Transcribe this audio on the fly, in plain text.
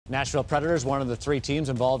Nashville Predators, one of the three teams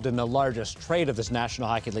involved in the largest trade of this National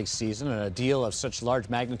Hockey League season, and a deal of such large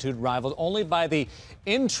magnitude rivaled only by the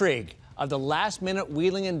intrigue of the last-minute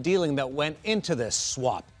wheeling and dealing that went into this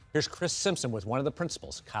swap. Here's Chris Simpson with one of the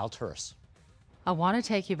principals, Kyle Turris. I want to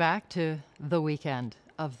take you back to the weekend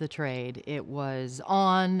of the trade. It was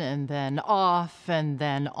on and then off and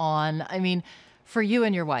then on. I mean, for you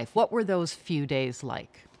and your wife, what were those few days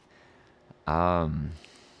like?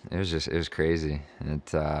 It was crazy.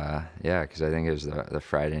 Yeah, because I think it was the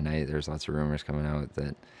Friday night. There's lots of rumors coming out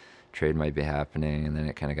that trade might be happening, and then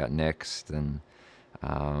it kind of got nixed and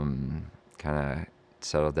kind of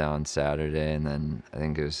settled down Saturday, and then I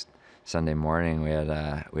think it was Sunday morning we had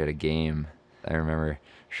a game. I remember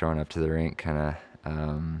showing up to the rink, kind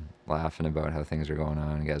of laughing about how things were going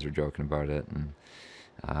on. You guys were joking about it,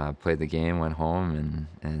 and played the game, went home,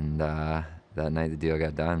 and that night the deal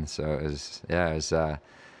got done. So it was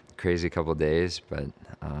crazy couple days, but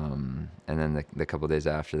and then the couple days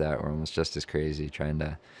after that were almost just as crazy, trying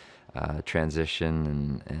to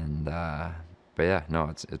transition but yeah,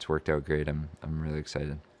 no, it's worked out great. I'm really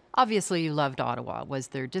excited. Obviously, you loved Ottawa. Was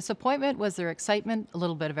there disappointment? Was there excitement? A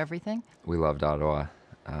little bit of everything? We loved Ottawa.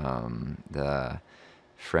 The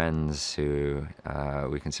friends who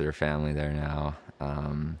we consider family there now,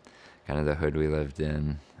 kind of the hood we lived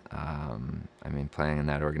in. I mean, playing in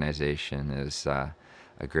that organization is a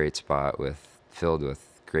great spot filled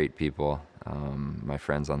with great people, my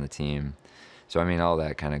friends on the team. So, I mean, all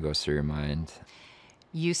that kind of goes through your mind.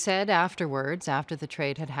 You said afterwards, after the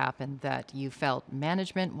trade had happened, that you felt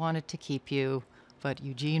management wanted to keep you, but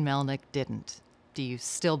Eugene Melnyk didn't. Do you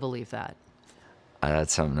still believe that?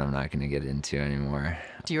 That's something I'm not going to get into anymore.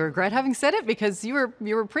 Do you regret having said it? Because you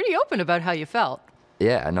were pretty open about how you felt.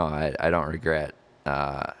 Yeah, no, I don't regret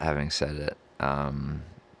having said it.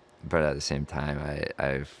 But at the same time,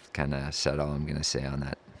 I've kind of said all I'm going to say on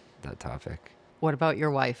that topic. What about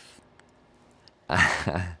your wife?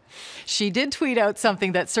 She did tweet out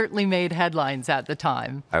something that certainly made headlines at the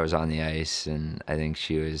time. I was on the ice, and I think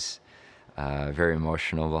she was very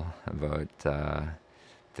emotional about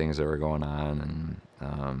things that were going on,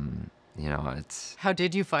 and you know, it's. How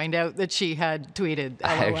did you find out that she had tweeted?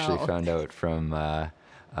 LOL? I actually found out from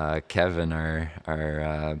Kevin,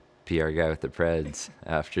 our PR guy with the Preds,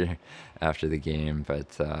 after the game.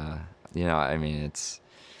 But you know, I mean, it's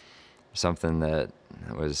something that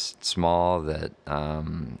was small that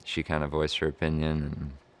she kind of voiced her opinion,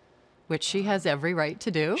 and which she has every right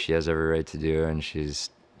to do. She has every right to do, and she's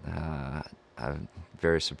a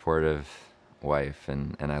very supportive wife,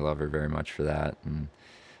 and I love her very much for that. And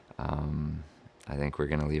I think we're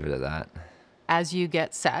going to leave it at that. As you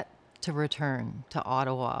get set to return to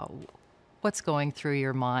Ottawa, what's going through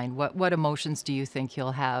your mind? What emotions do you think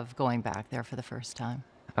you'll have going back there for the first time?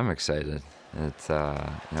 I'm excited. It's you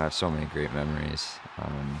know, I have so many great memories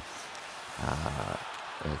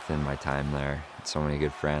within my time there. So many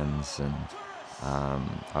good friends, and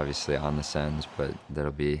obviously on the Sens, but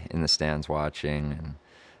that'll be in the stands watching.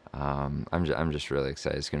 And I'm just really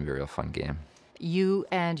excited. It's going to be a real fun game. You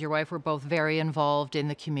and your wife were both very involved in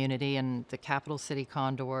the community, and the Capital City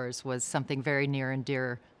Condors was something very near and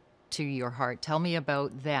dear to your heart. Tell me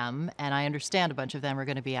about them, and I understand a bunch of them are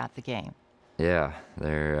going to be at the game. Yeah,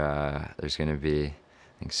 there's going to be, I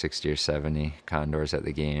think, 60 or 70 Condors at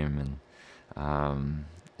the game, and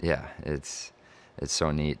yeah, it's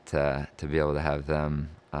so neat to be able to have them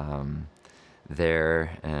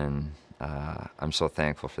there, and I'm so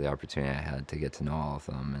thankful for the opportunity I had to get to know all of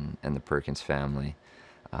them and the Perkins family,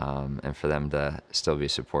 and for them to still be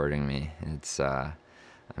supporting me. I'm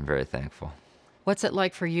very thankful. What's it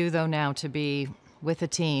like for you, though, now to be with a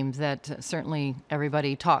team that certainly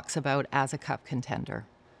everybody talks about as a cup contender?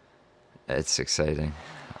 It's exciting.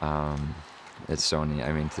 It's so neat.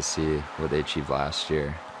 I mean, to see what they achieved last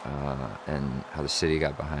year and how the city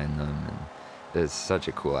got behind them, and it's such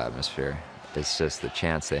a cool atmosphere. It's just the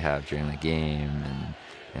chance they have during the game,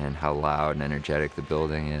 and how loud and energetic the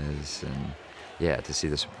building is, and yeah, to see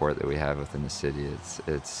the support that we have within the city,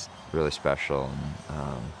 it's really special.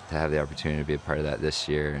 And to have the opportunity to be a part of that this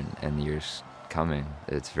year and the years coming,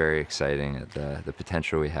 it's very exciting at the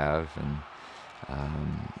potential we have, and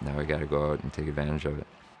now we got to go out and take advantage of it.